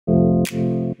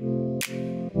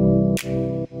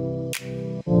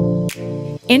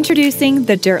Introducing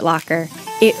the Dirt Locker.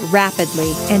 It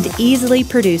rapidly and easily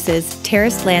produces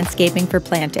terraced landscaping for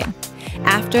planting.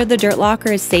 After the Dirt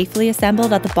Locker is safely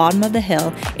assembled at the bottom of the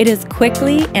hill, it is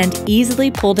quickly and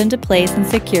easily pulled into place and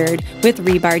secured with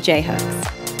rebar J-hooks.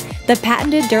 The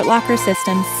patented Dirt Locker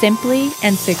system simply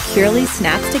and securely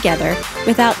snaps together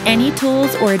without any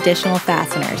tools or additional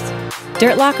fasteners.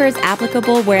 Dirt Locker is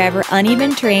applicable wherever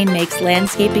uneven terrain makes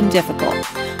landscaping difficult.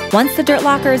 Once the Dirt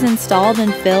Locker is installed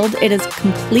and filled, it is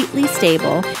completely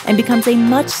stable and becomes a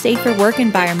much safer work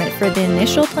environment for the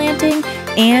initial planting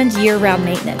and year-round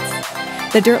maintenance.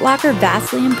 The Dirt Locker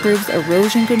vastly improves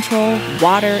erosion control,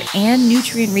 water, and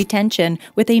nutrient retention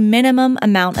with a minimum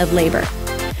amount of labor.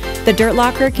 The Dirt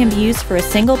Locker can be used for a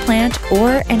single plant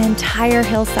or an entire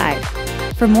hillside.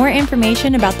 For more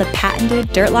information about the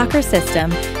patented Dirt Locker system,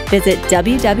 visit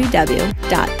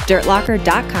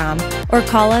www.dirtlocker.com or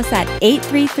call us at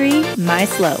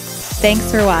 833-MY-SLOPE.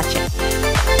 Thanks for watching.